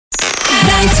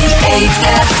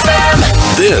98FM.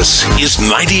 This is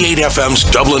 98FM's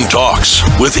Dublin Talks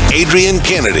with Adrian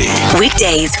Kennedy.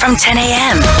 Weekdays from 10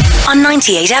 a.m. on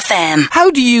 98FM.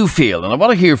 How do you feel? And I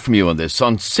want to hear from you on this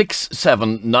on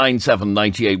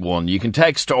 6797981. You can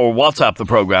text or WhatsApp the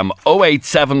programme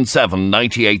 0877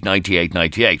 98 98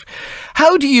 98.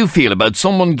 How do you feel about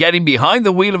someone getting behind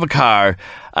the wheel of a car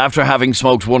after having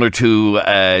smoked one or two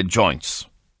joints?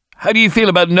 How do you feel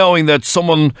about knowing that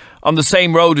someone on the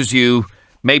same road as you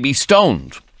may be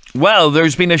stoned? Well,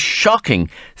 there's been a shocking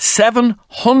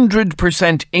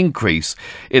 700% increase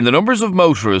in the numbers of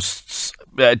motorists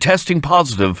testing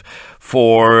positive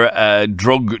for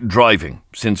drug driving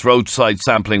since roadside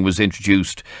sampling was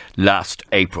introduced last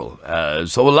April.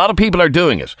 So a lot of people are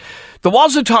doing it. There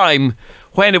was a time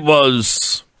when it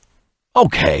was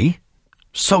okay,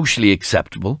 socially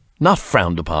acceptable, not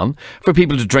frowned upon, for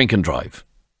people to drink and drive.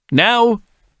 Now,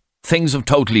 things have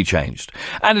totally changed,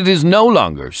 and it is no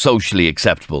longer socially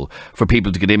acceptable for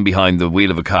people to get in behind the wheel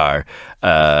of a car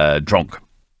drunk.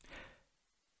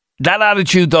 That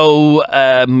attitude, though,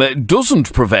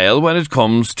 doesn't prevail when it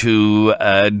comes to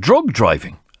drug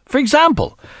driving. For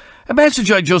example, a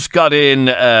message I just got in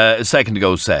a second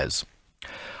ago says,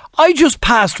 I just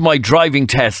passed my driving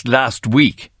test last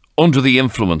week under the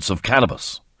influence of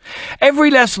cannabis. Every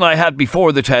lesson I had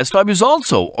before the test, I was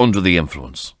also under the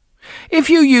influence. If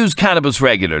you use cannabis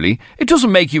regularly, it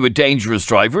doesn't make you a dangerous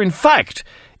driver. In fact,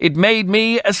 it made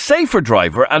me a safer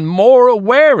driver and more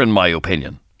aware, in my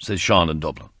opinion, says Sean in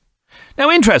Dublin.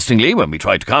 Now, interestingly, when we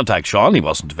tried to contact Sean, he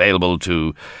wasn't available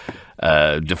to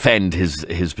defend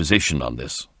his position on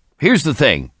this. Here's the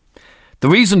thing. The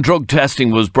reason drug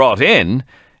testing was brought in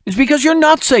is because you're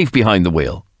not safe behind the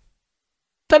wheel.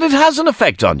 That it has an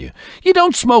effect on you. You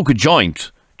don't smoke a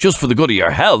joint just for the good of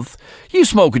your health. You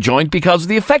smoke a joint because of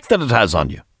the effect that it has on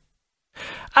you.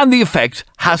 And the effect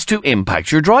has to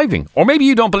impact your driving. Or maybe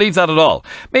you don't believe that at all.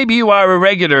 Maybe you are a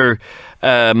regular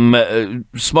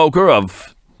smoker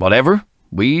of whatever,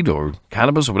 weed or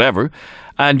cannabis or whatever,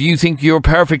 and you think you're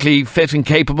perfectly fit and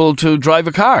capable to drive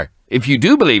a car. If you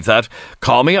do believe that,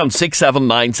 call me on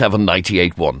 6797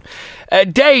 981.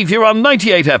 Dave, you're on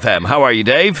 98FM. How are you,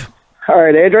 Dave? All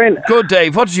right, Adrian. Good,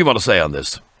 Dave. What did you want to say on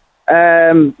this?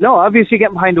 No, obviously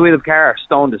getting behind the wheel of a car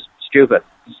stoned is stupid.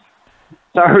 It's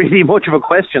not really much of a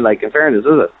question, like, in fairness,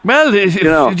 is it? Well,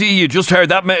 you just heard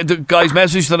the guy's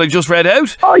message that I just read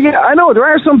out. Oh, yeah, I know. There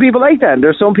are some people like that.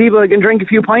 There's some people that can drink a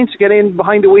few pints, get in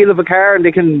behind the wheel of a car, and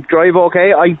they can drive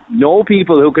okay. I know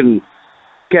people who can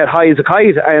get high as a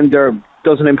kite, and there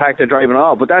doesn't impact their driving at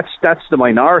all. But that's the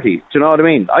minority. Do you know what I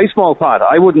mean? I smoke pot.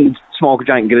 I wouldn't smoke a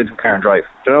joint and get into a car and drive.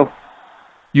 Do you know?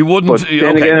 You wouldn't. But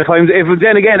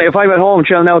then again, if I'm at home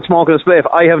chilling out smoking a spliff,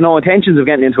 I have no intentions of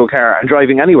getting into a car and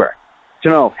driving anywhere. Do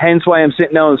you know? Hence why I'm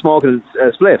sitting down and smoking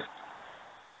a spliff.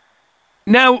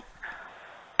 Now,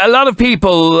 a lot of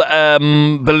people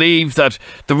believe that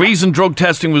the reason drug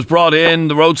testing was brought in,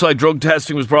 the roadside drug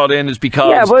testing was brought in, is because...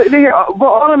 Yeah, but hold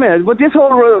on a minute. But this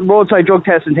whole roadside drug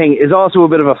testing thing is also a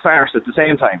bit of a farce at the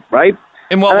same time, right?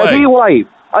 In what way? I'll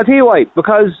tell you why.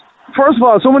 Because... First of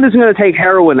all, someone isn't going to take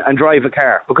heroin and drive a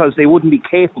car because they wouldn't be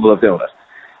capable of doing it.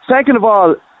 Second of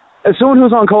all, as someone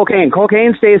who's on cocaine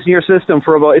stays in your system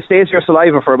it stays in your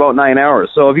saliva for about 9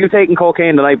 hours. So if you've taken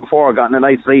cocaine the night before, gotten a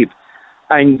night's sleep,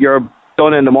 and you're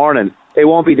done in the morning, it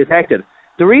won't be detected.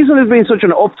 The reason there's been such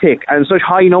an uptick and such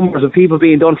high numbers of people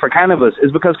being done for cannabis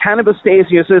is because cannabis stays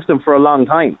in your system for a long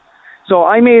time. So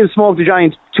I may have smoked a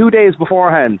joint 2 days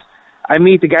beforehand. I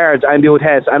meet the guards and do a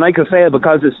test, and I could fail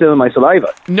because it's still in my saliva.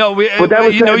 No, what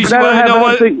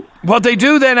they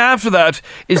do then after that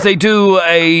is they do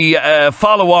a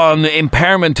follow-on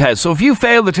impairment test. So if you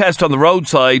fail the test on the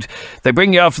roadside, they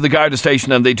bring you off to the Garda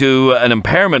station and they do an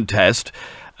impairment test.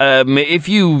 If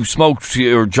you smoked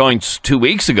your joints 2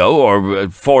 weeks ago or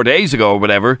 4 days ago or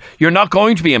whatever, you're not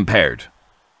going to be impaired.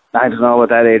 I don't know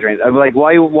about that, Adrian. I'm like,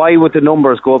 why would the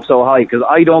numbers go up so high? Because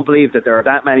I don't believe that there are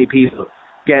that many people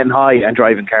getting high and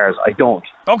driving cars. I don't.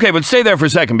 Okay, but stay there for a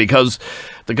second, because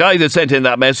the guy that sent in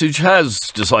that message has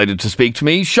decided to speak to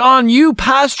me. Sean, you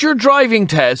passed your driving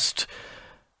test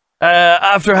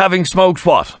after having smoked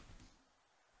what?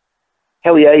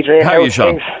 How are you, Adrian? How are you,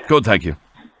 Sean? Good, thank you.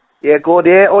 Yeah, good.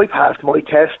 Yeah, I passed my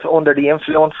test under the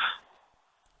influence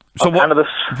of cannabis.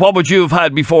 What would you have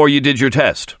had before you did your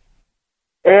test?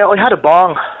 I had a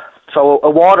bong, so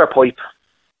a water pipe.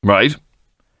 Right.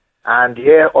 And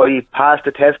yeah, I passed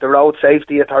the test. The Road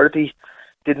Safety Authority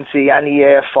didn't see any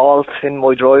fault in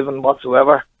my driving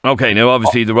whatsoever. Okay, now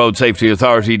obviously the Road Safety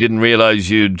Authority didn't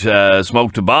realise you'd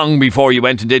smoked a bong before you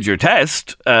went and did your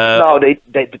test. No, they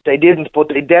didn't, but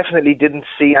they definitely didn't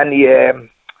see any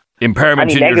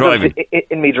Impairment any in your driving.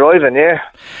 in me driving, yeah.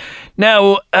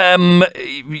 Now,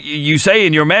 you say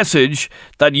in your message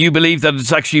that you believe that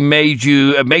it's actually makes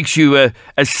you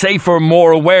a safer,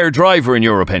 more aware driver, in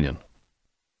your opinion.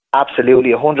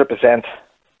 Absolutely, 100%.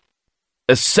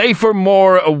 A safer,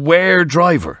 more aware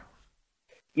driver.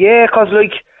 Yeah, because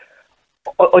like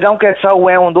I don't get so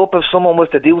wound up if someone was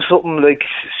to do something like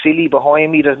silly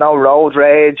behind me. There's no road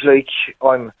rage. Like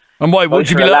I'm. And why would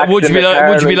you be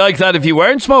like that if you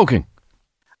weren't smoking?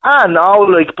 No,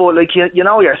 like, but like you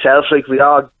know yourself, like we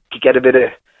all get a bit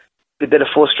of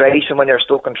frustration when you're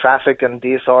stuck in traffic and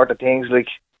these sort of things. Like,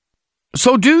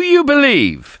 so do you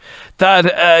believe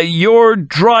that your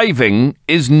driving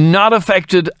is not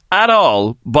affected at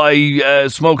all by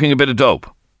smoking a bit of dope?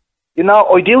 You know,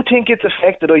 I do think it's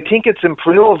affected. I think it's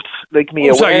improved, like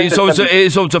me. So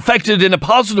it's affected in a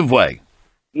positive way.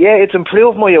 Yeah, it's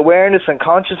improved my awareness and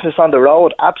consciousness on the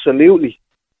road. Absolutely.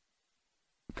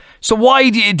 So why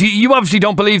do you obviously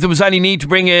don't believe there was any need to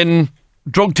bring in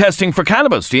drug testing for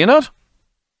cannabis? Do you not?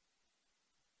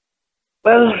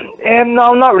 Well,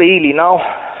 no, not really. No.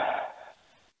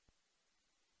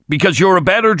 Because you're a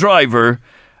better driver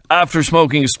after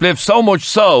smoking a spliff, so much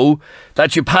so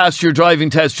that you passed your driving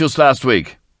test just last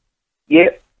week. Yeah.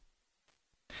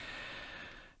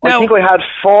 Now, I think I had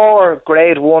 4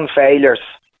 grade 1 failures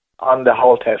on the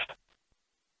whole test.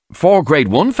 4 grade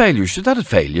 1 failures? Should that have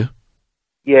failed you?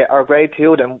 Yeah, or grade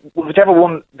 2. Then whichever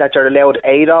one that you're allowed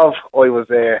 8 of,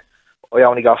 I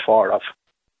only got 4 of.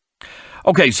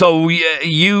 Okay, so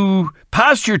you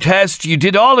passed your test, you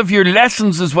did all of your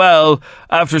lessons as well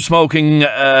after smoking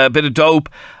a bit of dope,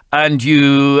 and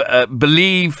you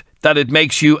believe that it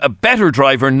makes you a better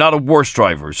driver, not a worse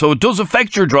driver. So it does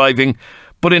affect your driving,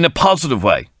 but in a positive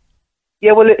way.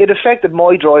 Yeah, well, it affected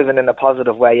my driving in a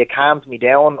positive way. It calmed me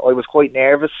down. I was quite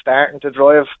nervous starting to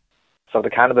drive, so the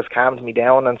cannabis calmed me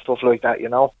down and stuff like that, you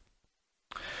know.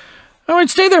 All right,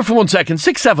 stay there for 1 second.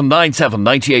 6797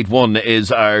 981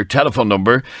 is our telephone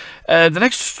number. The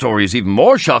next story is even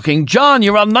more shocking. John,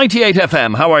 you're on 98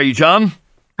 FM. How are you, John?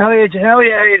 How are you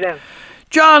doing?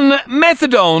 John,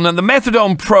 methadone and the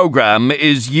methadone program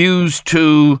is used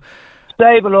to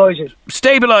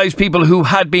stabilise people who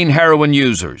had been heroin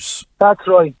users. That's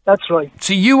right.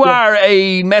 So you are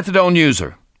a methadone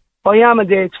user? I am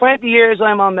indeed. 20 years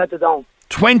I'm on methadone.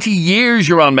 20 years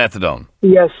you're on methadone?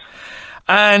 Yes.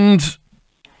 And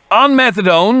on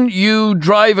methadone, you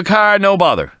drive a car, no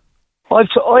bother? I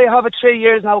have a 3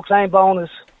 years now claim bonus,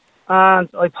 and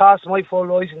I passed my full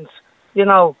licence. You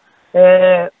know,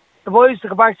 if I was to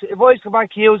go back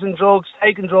to using drugs,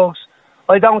 taking drugs,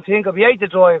 I don't think I'd be able to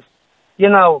drive. You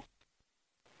know.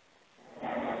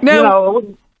 Now, I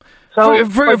wouldn't. So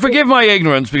forgive my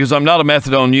ignorance, because I'm not a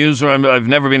methadone user. I've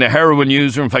never been a heroin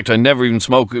user. In fact, I never even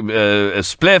smoke a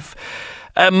spliff.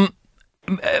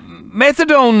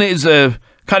 Methadone is a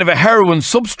kind of a heroin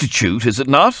substitute, is it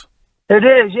not? It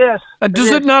is, yes. And does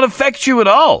it not affect you at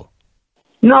all?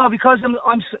 No, because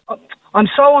I'm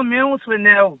so immune to it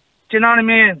now. Do you know what I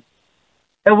mean?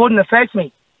 It wouldn't affect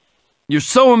me. You're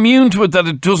so immune to it that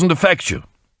it doesn't affect you?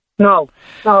 No,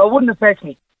 it wouldn't affect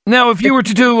me. Now, if you were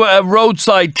to do a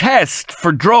roadside test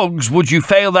for drugs, would you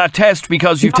fail that test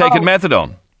because you've taken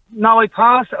methadone? No, I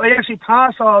actually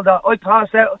passed all that. I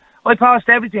passed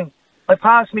everything. I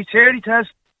passed my theory test,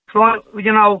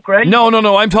 great.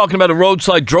 No, I'm talking about a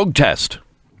roadside drug test.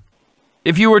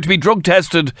 If you were to be drug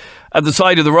tested at the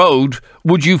side of the road,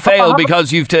 would you fail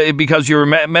because you're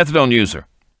a methadone user?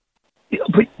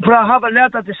 But I have a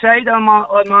letter to say that I'm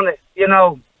on it, you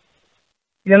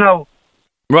know.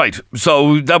 Right,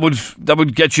 so that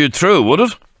would get you through, would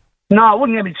it? No, it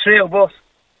wouldn't get me through, but,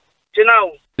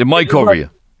 it might cover you.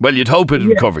 Well, you'd hope it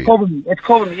would cover you. It's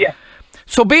covered me, yeah.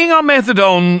 So being on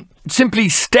methadone simply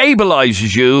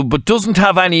stabilises you, but doesn't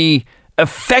have any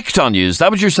effect on you. Is that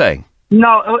what you're saying?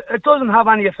 No, it doesn't have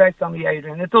any effect on me,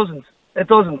 Adrian. It doesn't.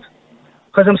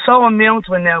 Because I'm so immune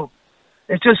to it now.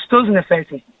 It just doesn't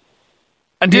affect me.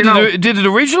 And did it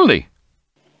originally?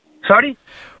 Sorry?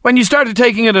 When you started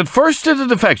taking it at first, did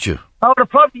it affect you? Oh,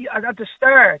 probably at the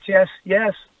start, yes.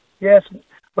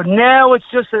 But now it's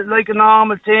just like a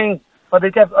normal thing. But I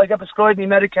get prescribed me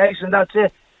medication, that's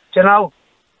it,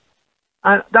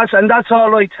 And that's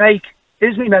all I take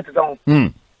is me methadone.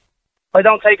 I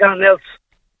don't take anything else.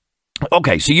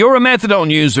 Okay, so you're a methadone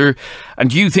user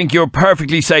and you think you're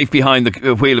perfectly safe behind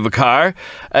the wheel of a car.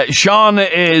 Sean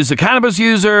is a cannabis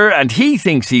user and he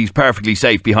thinks he's perfectly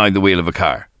safe behind the wheel of a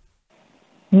car.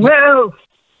 Well,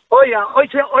 I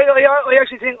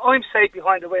actually think I'm safe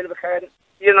behind the wheel of a car,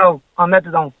 on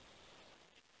methadone.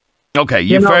 Okay,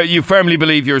 you firmly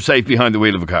believe you're safe behind the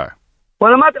wheel of a car?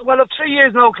 Well, I've 3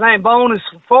 years no claim bonus,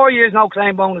 4 years no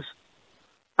claim bonus,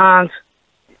 and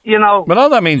But all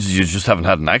that means is you just haven't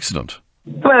had an accident.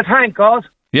 Well, thank God.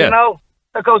 Yeah.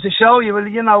 That goes to show you.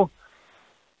 Well,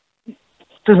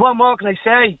 there's one more can I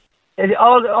say.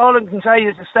 All I can say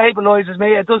is it stabilises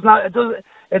me. It does not.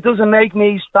 It doesn't make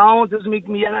me stoned. It doesn't make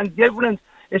me anything different.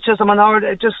 It's just a minority.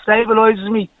 It just stabilises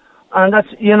me, and that's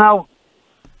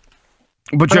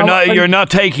But you're not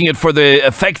taking it for the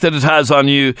effect that it has on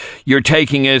you. You're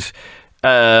taking it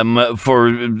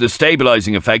for the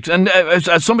stabilising effect. And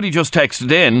as somebody just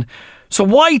texted in, so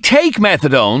why take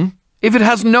methadone if it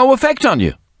has no effect on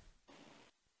you?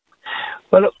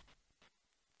 Well,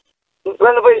 if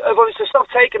I was to stop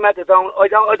taking methadone,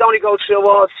 I'd only go through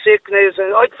all sickness,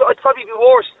 and I'd probably be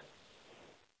worse.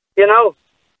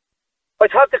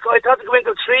 I'd have to go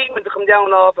into treatment to come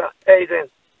down off it, Adrian.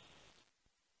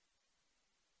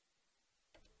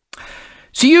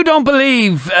 So you don't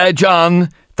believe, John,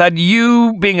 that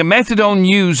you being a methadone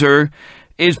user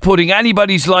is putting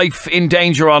anybody's life in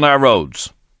danger on our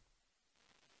roads?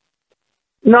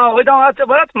 No, I don't have to.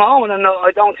 Well, at the moment,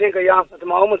 I don't think I am at the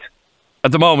moment.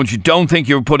 At the moment, you don't think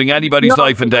you're putting anybody's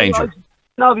life in danger?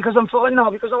 No, because I'm fine.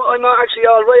 No, because I'm actually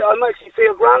all right. I'm actually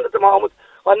feel grand at the moment.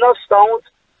 I'm not stoned.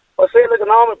 I feel like a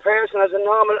normal person, as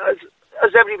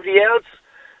everybody else.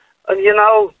 And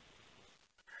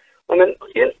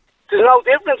there's no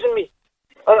difference in me.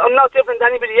 I'm not different than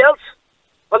anybody else.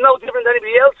 I'm no different than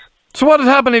anybody else. So what would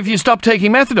happen if you stopped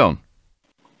taking methadone?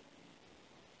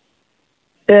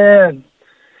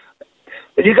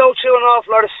 If you go through an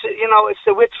awful lot of, it's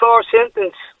the withdrawal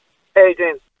symptoms,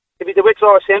 Adrian. If you the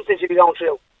withdrawal symptoms, you'll be going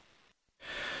through.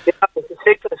 It's the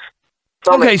sickness.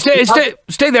 Okay,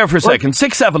 stay there for a second.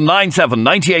 6797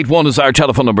 981 is our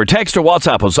telephone number. Text or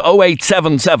WhatsApp us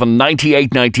 0877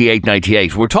 98 98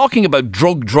 98. We're talking about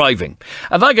drug driving.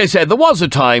 And like I said, there was a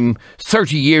time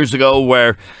 30 years ago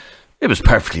where it was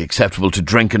perfectly acceptable to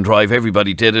drink and drive.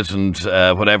 Everybody did it and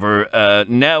whatever.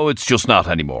 Now it's just not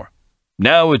anymore.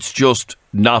 Now it's just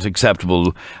not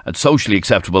acceptable and socially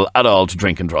acceptable at all to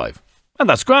drink and drive. And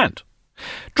that's grand.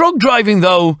 Drug driving,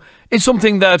 though, is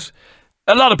something that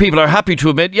a lot of people are happy to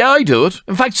admit, yeah, I do it.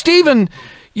 In fact, Stephen,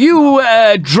 you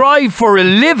drive for a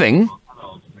living.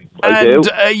 I do.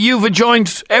 You've a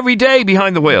joint every day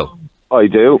behind the wheel. I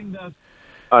do.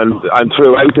 And I'm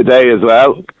throughout the day as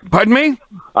well. Pardon me?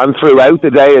 I'm throughout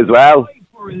the day as well.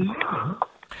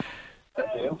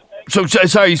 So,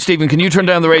 sorry, Stephen, can you turn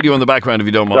down the radio in the background if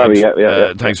you don't mind? Sorry,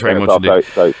 yeah. Thanks very much indeed.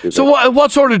 Sorry, so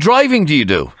what sort of driving do you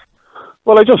do?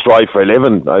 Well, I just drive for a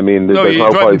living. I mean, no, you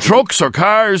driving trucks or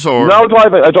cars or? No,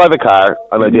 I drive a car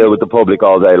and I deal with the public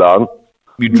all day long.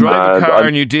 You drive a car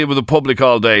and you deal with the public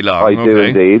all day long? I do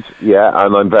indeed, yeah,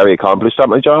 and I'm very accomplished at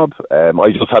my job. I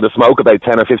just had a smoke about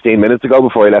 10 or 15 minutes ago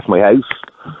before I left my house.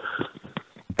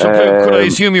 So could I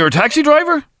assume you're a taxi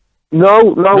driver?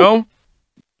 No.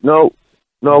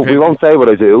 Okay. We won't say what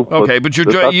I do. Okay, but you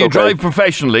drive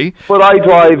professionally. But I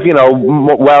drive,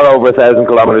 well over 1,000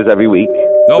 kilometres every week.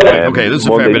 Okay, that's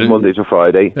a fair bit. Monday to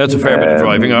Friday. That's a fair bit of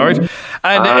driving, all right.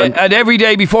 And every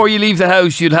day before you leave the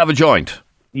house, you'd have a joint.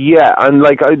 Yeah, and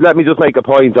let me just make a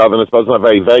point of, and I suppose it's not a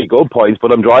very, very good point,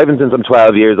 but I'm driving since I'm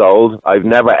 12 years old. I've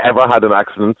never, ever had an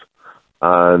accident.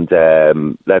 And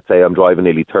let's say I'm driving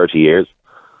nearly 30 years.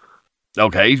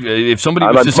 Okay, if somebody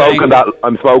was to say...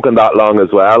 I'm smoking that long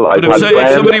as well. But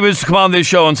if somebody was to come on this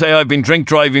show and say, I've been drink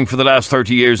driving for the last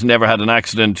 30 years and never had an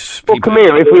accident... Well, come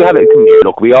here,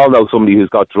 look, we all know somebody who's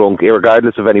got drunk,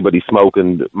 regardless of anybody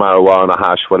smoking marijuana,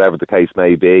 hash, whatever the case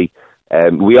may be.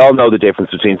 We all know the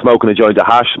difference between smoking a joint of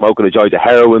hash, smoking a joint of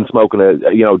heroin,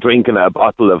 drinking a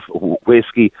bottle of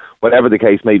whiskey, whatever the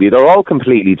case may be. They're all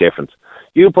completely different.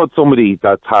 You put somebody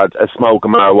that's had a smoke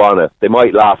of marijuana, they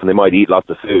might laugh and they might eat lots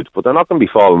of food, but they're not going to be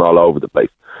falling all over the place.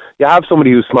 You have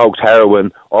somebody who smoked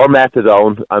heroin or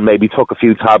methadone and maybe took a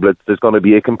few tablets, there's going to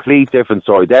be a complete different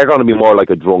story. They're going to be more like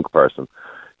a drunk person.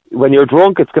 When you're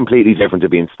drunk, it's completely different to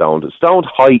being stoned. Stoned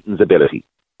heightens ability.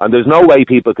 And there's no way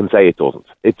people can say it doesn't.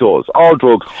 It does. All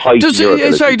drugs heighten your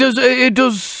ability.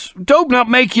 Does dope not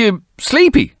make you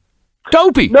sleepy?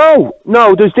 Dopey? No.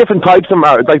 There's different types of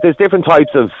there's different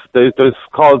types of there's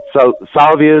called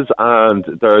salvias and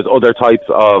there's other types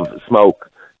of smoke.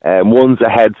 One's a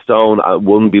headstone, and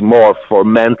one will be more for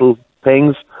mental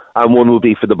things, and one will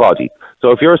be for the body.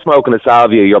 So if you're smoking a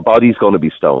salvia, your body's going to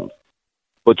be stoned,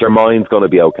 but your mind's going to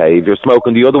be okay. If you're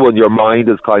smoking the other one, your mind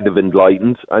is kind of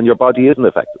enlightened, and your body isn't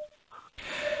affected.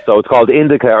 So it's called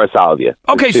indica or salvia.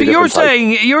 Okay, so you're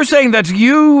saying that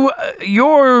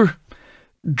your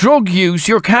drug use,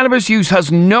 your cannabis use,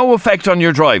 has no effect on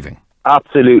your driving?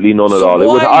 Absolutely none at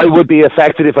all. I would be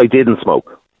affected if I didn't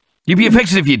smoke. You'd be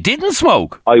affected if you didn't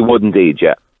smoke? I would indeed,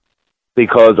 yeah.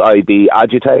 Because I'd be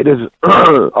agitated.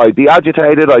 I'd be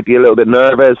a little bit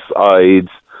nervous. I'd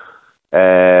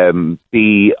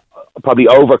be probably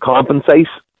overcompensate.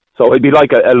 So I'd be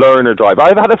like a learner driver.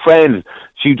 I've had a friend,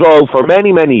 she drove for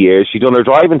many, many years. She'd done her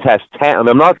driving test 10,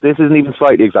 and this isn't even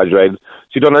slightly exaggerated.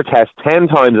 She'd done her test 10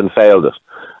 times and failed it.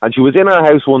 And she was in her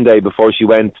house one day before she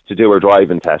went to do her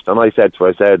driving test. And I said to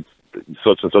her,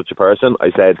 such and such a person,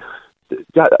 I said, do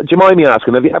you mind me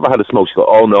asking, have you ever had a smoke? She goes,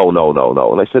 oh, no.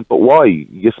 And I said, but why?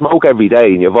 You smoke every day,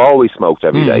 and you've always smoked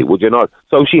every day. Would you not?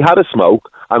 So she had a smoke,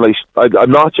 and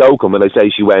I'm not joking when I say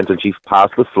she went and she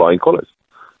passed with flying colours.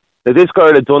 Now, this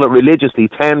girl had done it religiously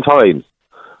 10 times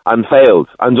and failed,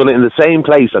 and done it in the same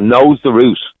place and knows the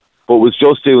route, but was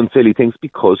just doing silly things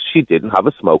because she didn't have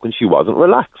a smoke and she wasn't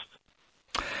relaxed.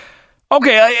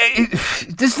 Okay,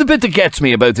 this is the bit that gets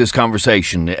me about this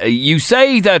conversation. You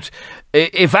say that,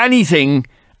 if anything,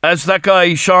 as that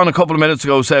guy Sean a couple of minutes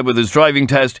ago said with his driving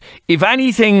test, if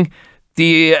anything,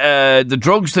 the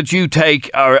drugs that you take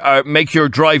are make your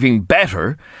driving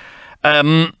better.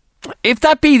 If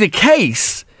that be the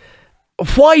case,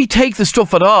 why take the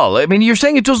stuff at all? I mean, you're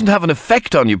saying it doesn't have an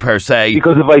effect on you per se.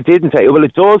 Because if I didn't take it, well,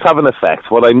 it does have an effect.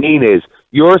 What I mean is,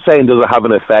 you're saying does it have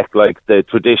an effect like the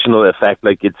traditional effect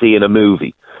like you'd see in a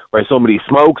movie, where somebody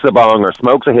smokes a bong or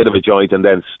smokes a hit of a joint and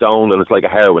then stoned and it's like a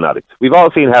heroin addict. We've all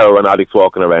seen heroin addicts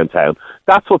walking around town.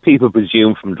 That's what people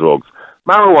presume from drugs.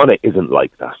 Marijuana isn't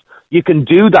like that. You can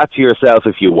do that to yourself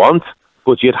if you want,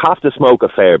 but you'd have to smoke a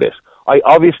fair bit. I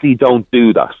obviously don't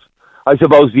do that. I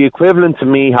suppose the equivalent to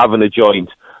me having a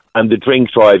joint and the drink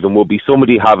driving would be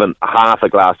somebody having half a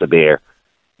glass of beer,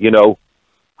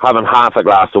 having half a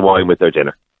glass of wine with their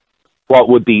dinner. What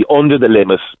would be under the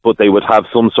limit, but they would have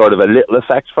some sort of a little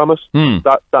effect from it.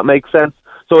 That makes sense.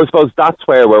 So I suppose that's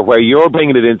where you're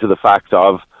bringing it into the fact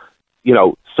of,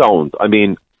 stoned. I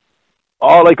mean,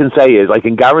 all I can say is I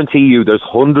can guarantee you there's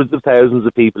hundreds of thousands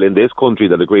of people in this country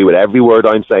that agree with every word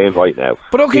I'm saying right now.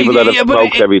 But okay, people that have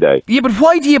smoked every day. Yeah, but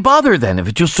why do you bother then if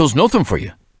it just does nothing for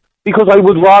you? Because I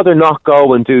would rather not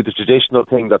go and do the traditional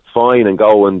thing that's fine and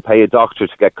go and pay a doctor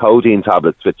to get codeine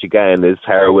tablets, which again is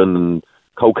heroin and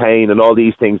cocaine and all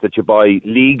these things that you buy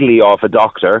legally off a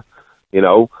doctor,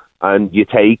 and you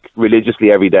take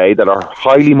religiously every day that are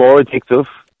highly more addictive.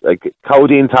 Like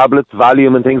codeine tablets,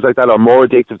 Valium and things like that are more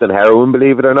addictive than heroin,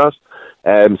 believe it or not.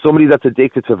 Somebody that's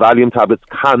addicted to Valium tablets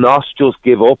cannot just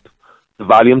give up the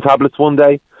Valium tablets one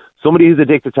day. Somebody who's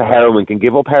addicted to heroin can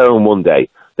give up heroin one day.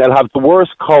 They'll have the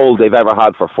worst cold they've ever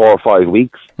had for 4 or 5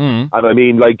 weeks. And I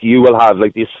mean, like, you will have,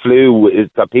 like, this flu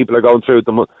that people are going through at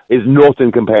the moment is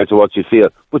nothing compared to what you feel,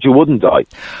 but you wouldn't die.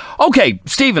 Okay,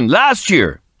 Stephen, last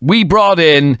year we brought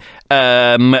in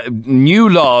new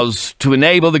laws to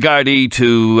enable the Gardaí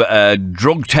to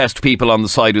drug test people on the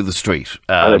side of the street.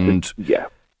 And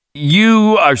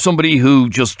you are somebody who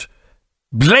just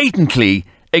blatantly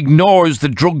ignores the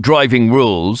drug driving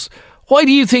rules. Why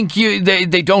do you think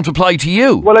they don't apply to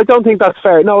you? Well, I don't think that's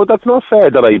fair. No, that's not fair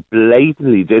that I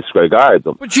blatantly disregard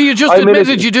them. But you just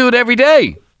admitted you do it every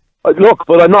day. Look,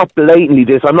 but I'm not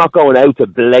I'm not going out to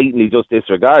blatantly just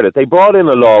disregard it. They brought in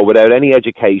a law without any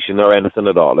education or anything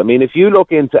at all. I mean, if you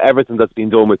look into everything that's been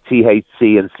done with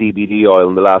THC and CBD oil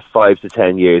in the last 5 to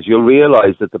 10 years, you'll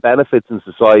realise that the benefits in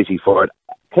society for it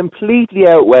completely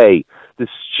outweigh the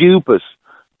stupid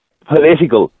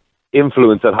political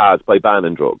influence it has by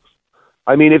banning drugs.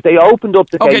 I mean, if they opened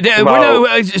up the case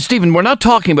tomorrow... Stephen, we're not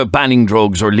talking about banning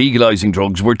drugs or legalising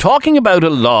drugs. We're talking about a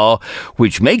law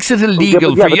which makes it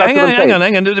illegal for you... Hang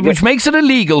on. Which makes it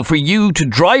illegal for you to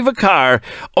drive a car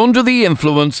under the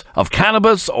influence of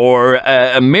cannabis or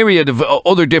a myriad of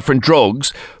other different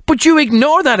drugs, but you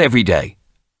ignore that every day.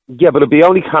 Yeah, but it'd be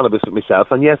only cannabis with myself,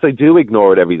 and yes, I do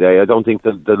ignore it every day. I don't think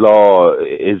that the law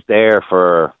is there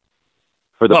for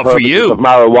the purposes of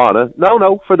marijuana.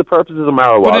 No, for the purposes of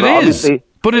marijuana. But it is.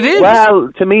 But it is.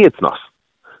 Well, to me, it's not.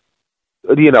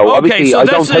 Obviously, so I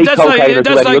don't take cocaine or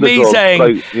do any other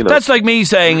drugs. That's like me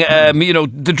saying,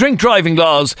 the drink driving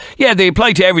laws, they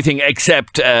apply to everything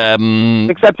except...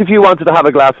 except if you wanted to have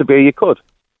a glass of beer, you could.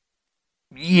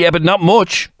 Yeah, but not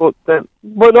much. But I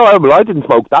didn't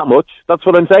smoke that much. That's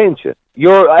what I'm saying to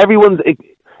you. Everyone's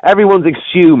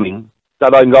assuming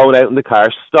that I'm going out in the car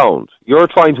stoned. You're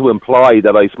trying to imply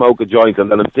that I smoke a joint and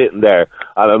then I'm sitting there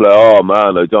and I'm like, oh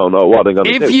man, I don't know what I'm going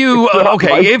to do. If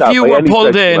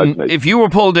you were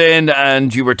pulled in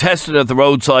and you were tested at the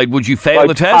roadside, would you fail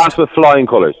the test? I'd pass with flying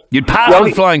colours. You'd pass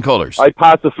with flying colours? I'd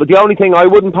pass the only thing I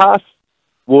wouldn't pass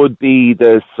would be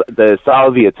the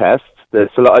salvia test, the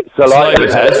saliva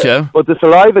test, yeah. But the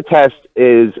saliva test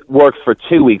works for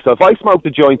 2 weeks. So if I smoked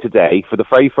a joint today for the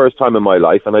very first time in my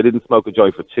life, and I didn't smoke a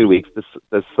joint for 2 weeks,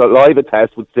 the saliva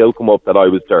test would still come up that I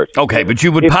was dirty. Okay, but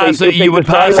you would pass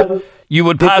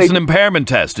an impairment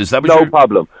test. Is that what no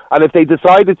problem? And if they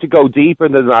decided to go deeper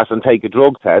than that and take a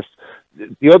drug test,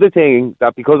 the other thing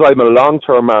that because I'm a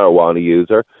long-term marijuana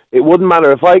user, it wouldn't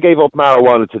matter if I gave up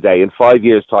marijuana today. In 5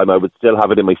 years' time, I would still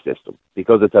have it in my system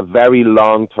because it's a very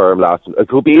long-term lasting. It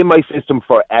could be in my system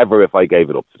forever if I gave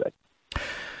it up today.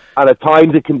 And at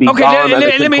times it can be gone.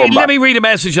 Let me read a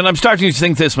message, and I'm starting to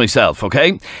think this myself,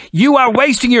 okay? You are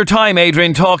wasting your time,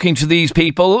 Adrian, talking to these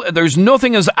people. There's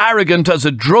nothing as arrogant as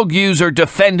a drug user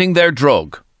defending their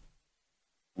drug.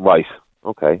 Right.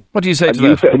 Okay. What do you say to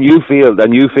that? And you feel that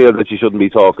you shouldn't be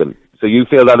talking. So you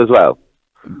feel that as well?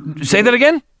 Say that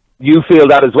again? You feel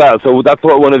that as well. So that's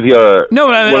what one of your... No,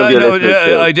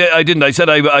 I didn't. I said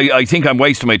I think I'm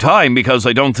wasting my time because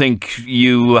I don't think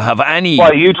you have any... Why,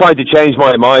 are you trying to change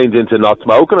my mind into not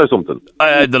smoking or something?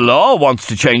 The law wants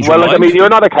to change your mind. I mean, you're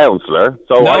not a counsellor.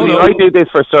 So, I do this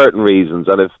for certain reasons.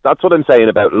 And if that's what I'm saying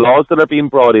about laws that are being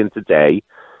brought in today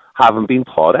haven't been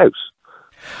thought out.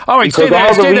 All right, stay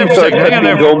there for a second. Hang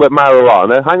on done with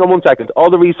marijuana. Hang on 1 second.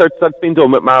 All the research that's been done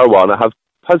with marijuana has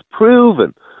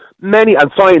proven,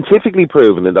 and scientifically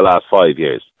proven in the last 5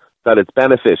 years, that it's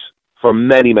benefit for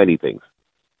many, many things.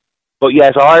 But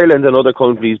yet Ireland and other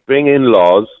countries bring in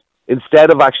laws instead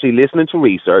of actually listening to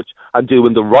research and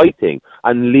doing the right thing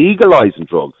and legalising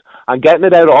drugs and getting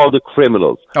it out of all the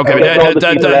criminals. Okay, but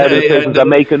they're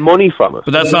making money from it.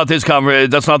 But that's not this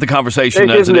that's not the conversation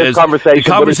as it is. The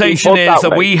conversation is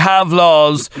that we have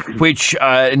laws which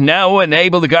now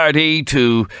enable the Gardaí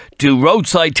to do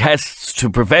roadside tests to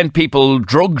prevent people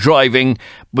drug driving,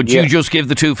 but you just give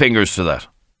the two fingers to that.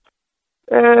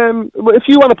 If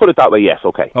you want to put it that way, yes,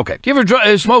 okay. Okay. Do you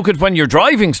ever smoke it when you're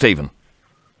driving, Stephen?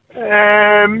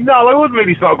 No, I wouldn't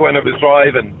really smoke when I was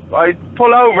driving. I'd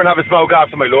pull over and have a smoke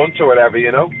after my lunch or whatever,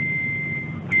 you know.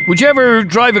 Would you ever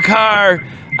drive a car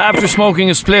after smoking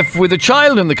a spliff with a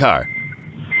child in the car?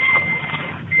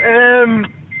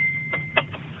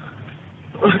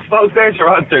 I suppose there's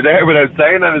your answer there without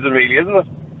saying anything really, isn't it?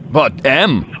 What,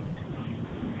 Yeah,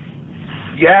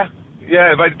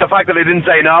 but the fact that I didn't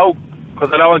say no,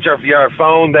 because I don't want your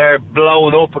phone there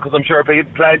blowing up, because I'm sure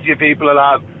plenty of people will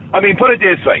have. I mean, put it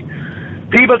this way.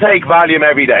 People take Valium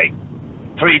every day,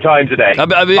 3 times a day.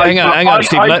 Hang on,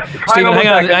 Stephen. Stephen,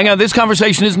 hang on. This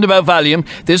conversation isn't about Valium.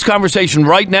 This conversation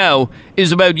right now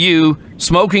is about you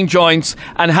smoking joints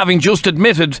and having just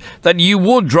admitted that you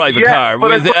would drive a car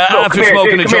after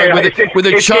smoking a joint with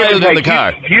a child in the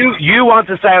car. You want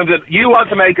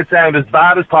to make it sound as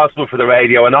bad as possible for the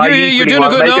radio, and you're doing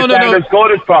as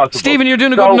good as possible. Stephen, you're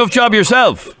doing a good enough job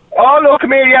yourself. Oh, look,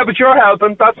 come here, yeah, but you're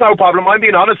helping. That's no problem. I'm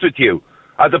being honest with you,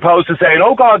 as opposed to saying,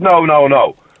 oh, God, no.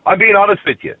 I'm being honest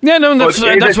with you. Yeah, no, that's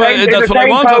what I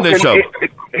want on this show.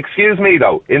 Excuse me,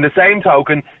 though. In the same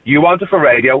token, you want it for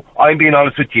radio. I'm being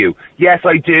honest with you. Yes,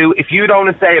 I do. If you don't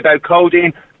want to say about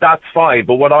codeine, that's fine.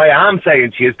 But what I am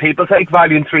saying to you is people take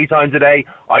Valium 3 times a day.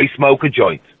 I smoke a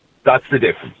joint. That's the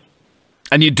difference.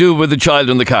 And you do it with a child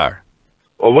in the car?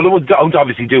 Well, I don't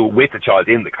obviously do it with the child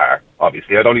in the car,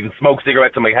 obviously. I don't even smoke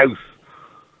cigarettes in my house.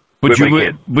 But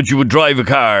you would drive a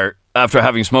car after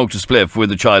having smoked a spliff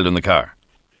with a child in the car?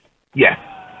 Yeah.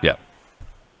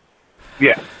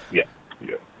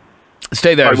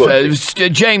 Stay there.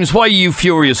 James, why are you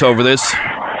furious over this?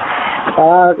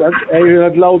 I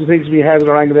had loads of things to be headed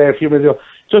around there a few minutes ago.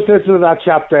 Just listen to that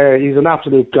chap there. He's an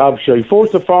absolute gobshite.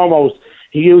 First and foremost,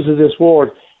 he uses this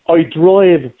word, I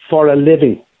drive for a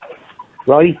living.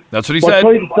 Right? That's what he said.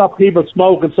 Trying to stop people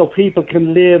smoking so people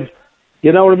can live,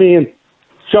 you know what I mean?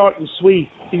 Short and sweet.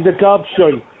 He's a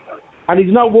gobshite. And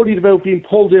he's not worried about being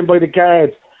pulled in by the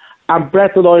guards and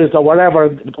breathalyzed or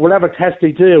whatever test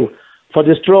they do for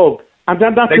this drug. And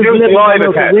then that's just living out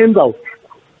the window.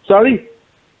 Sorry?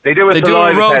 They do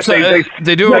a roadside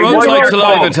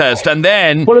saliva test, and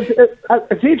then... Well, is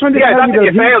he trying to tell me that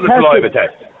you failed the saliva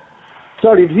test.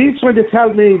 Sorry, if he's trying to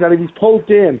tell me that if he's pulled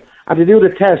in and they do the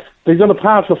test, he's going to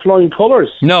pass with flying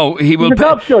colours. No, he will.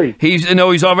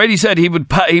 He's already said he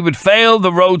would fail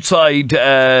the roadside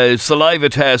saliva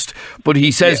test, but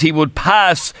he says he would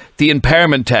pass the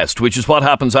impairment test, which is what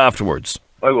happens afterwards.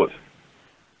 I would.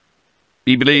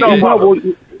 You believe?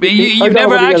 You've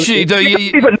never actually.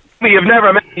 You've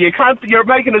never. You can't. You're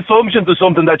making assumptions of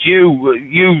something that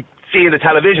you see in the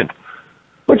television.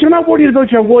 But you're not worried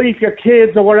about your wife, your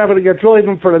kids, or whatever. You're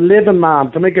driving for a living,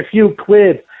 man, to make a few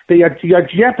quid. You're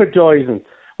jeopardising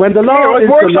When the law is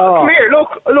the law. Come here,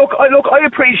 look, I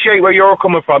appreciate where you're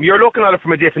coming from. You're looking at it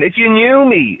from a different... If you knew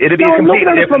me, it'd be a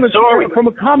completely different story. From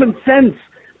a common sense,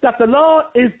 that the law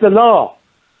is the law.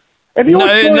 If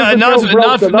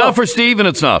not for Stephen,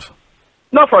 it's not.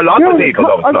 Not for a lot of people,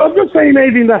 though. I'm just saying,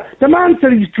 Adrian, that the man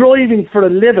said he's driving for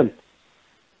a living,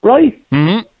 right?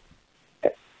 Mm-hmm.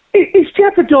 He's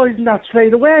jeopardising that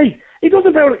straight away. He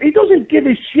doesn't give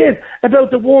a shit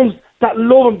about the ones that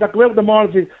love him, that go out in the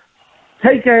morning and say,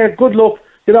 take a good look,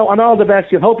 and all the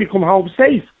best. You hope you come home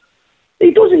safe. He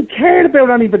doesn't care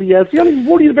about anybody else. He's only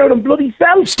worried about him bloody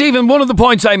self. Stephen, one of the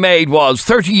points I made was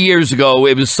 30 years ago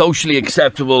it was socially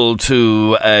acceptable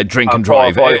to drink and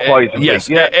drive. Yes,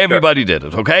 everybody did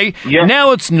it, okay? Yeah.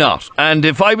 Now it's not. And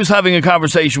if I was having a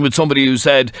conversation with somebody who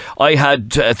said I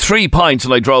had 3 pints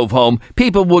and I drove home,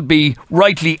 people would be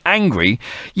rightly angry.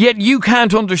 Yet you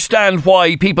can't understand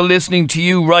why people listening to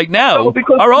you right now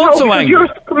are also angry.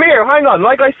 Come here, hang on.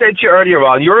 Like I said to you earlier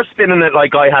on, you're spinning it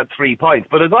like I had 3 pints.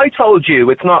 But as I told you,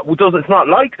 it's not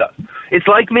like that. It's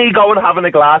like me going and having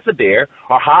a glass of beer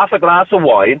or half a glass of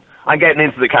wine and getting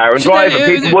into the car and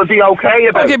driving. People would be okay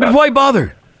about it. Okay, but why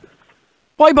bother?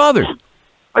 Why bother?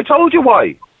 I told you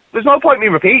why. There's no point in me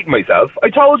repeating myself. I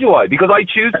told you why. Because I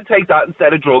choose to take that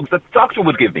instead of drugs that the doctor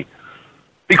would give me.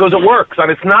 Because it works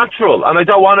and it's natural and I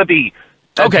don't want to be...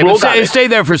 Okay, but stay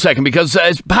there for a second because,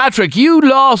 Patrick, you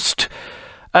lost...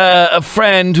 a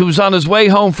friend who's on his way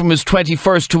home from his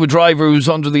 21st to a driver who's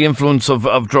under the influence of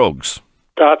drugs.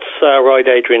 That's right,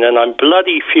 Adrian, and I'm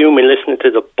bloody fuming listening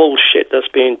to the bullshit that's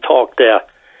being talked there.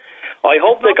 I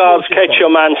hope the guards catch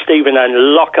your man Stephen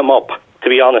and lock him up, to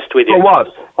be honest with you. For what?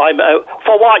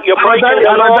 For what? You're breaking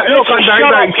the law. Look, I'm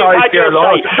very sorry, dear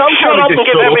Lord. Shut up and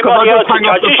give everybody else a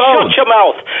chance. Just shut your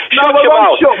mouth. Shut your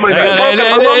mouth.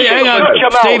 Hang on.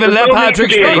 Stephen, let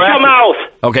Patrick speak. Shut your mouth.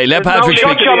 Okay, let Patrick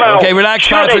speak. Okay, relax,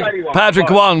 Patrick. Patrick,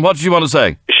 go on. What did you want to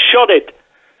say? Shut it.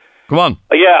 Come on.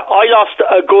 Yeah, I lost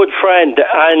a good friend,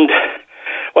 and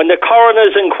when the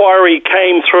coroner's inquiry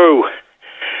came through,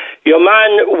 your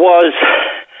man was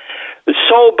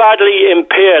so badly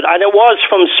impaired, and it was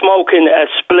from smoking a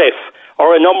spliff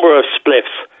or a number of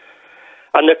spliffs.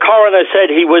 And the coroner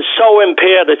said he was so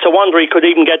impaired it's a wonder he could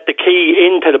even get the key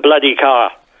into the bloody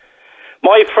car.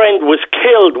 My friend was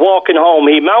killed walking home.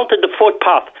 He mounted the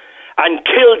footpath and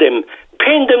killed him.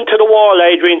 Pinned him to the wall,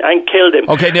 Adrian, and killed him.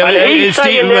 Okay, now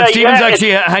Stephen's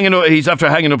actually hanging up. He's after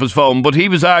hanging up his phone, but he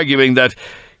was arguing that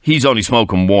he's only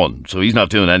smoking one, so he's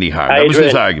not doing any harm. That was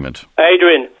his argument.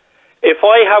 Adrian, if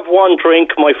I have one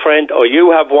drink, my friend, or you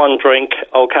have one drink,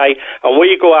 okay, and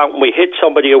we go out and we hit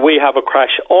somebody or we have a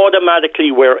crash,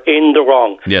 automatically we're in the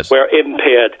wrong. Yes. We're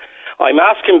impaired. I'm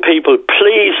asking people,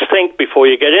 please think before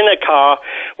you get in a car,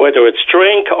 whether it's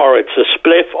drink or it's a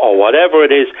spliff or whatever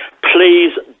it is,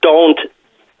 please don't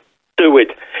do it.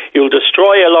 You'll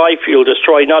destroy a life. You'll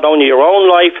destroy not only your own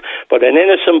life, but an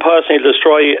innocent person. You'll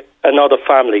destroy another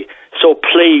family. So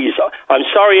please, I'm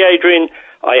sorry, Adrian.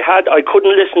 I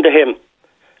couldn't listen to him.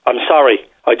 I'm sorry.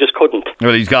 I just couldn't.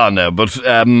 Well, he's gone now, but...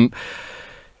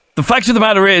 the fact of the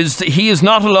matter is, he is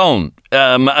not alone.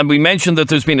 And we mentioned that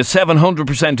there's been a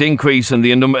 700% increase in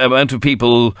the amount of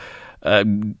people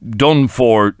done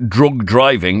for drug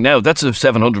driving. Now, that's a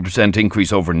 700%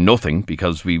 increase over nothing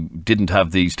because we didn't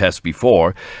have these tests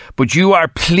before. But you are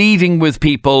pleading with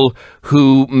people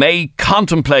who may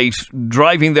contemplate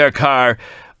driving their car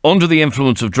under the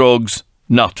influence of drugs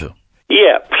not to.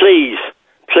 Yeah, please,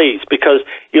 because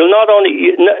you'll not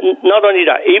only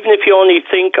that, even if you only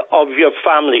think of your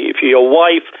family, if you're your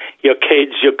wife, your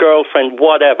kids, your girlfriend,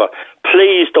 whatever,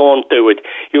 please don't do it.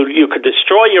 You could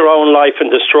destroy your own life and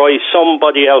destroy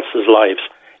somebody else's lives.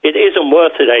 It isn't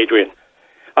worth it, Adrian.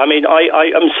 I mean,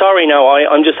 I'm sorry now,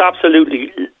 I'm just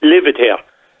absolutely livid here.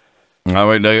 All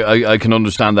right, I can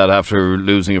understand that after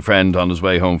losing a friend on his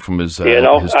way home from his his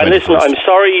 21st. And listen, I'm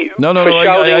sorry for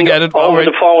shouting I get it. over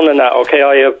the phone and that, okay?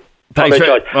 I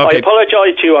apologise. I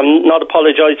apologise to you. I'm not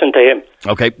apologising to him.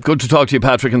 Okay, good to talk to you,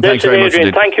 Patrick, and thanks very much.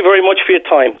 Adrian, thank you very much for your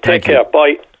time. Take care.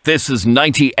 Bye. This is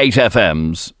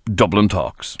 98FM's Dublin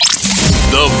Talks.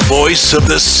 The voice of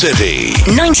the city.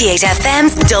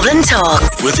 98FM's Dublin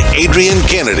Talks. With Adrian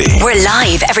Kennedy. We're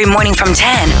live every morning from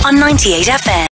 10 on 98FM.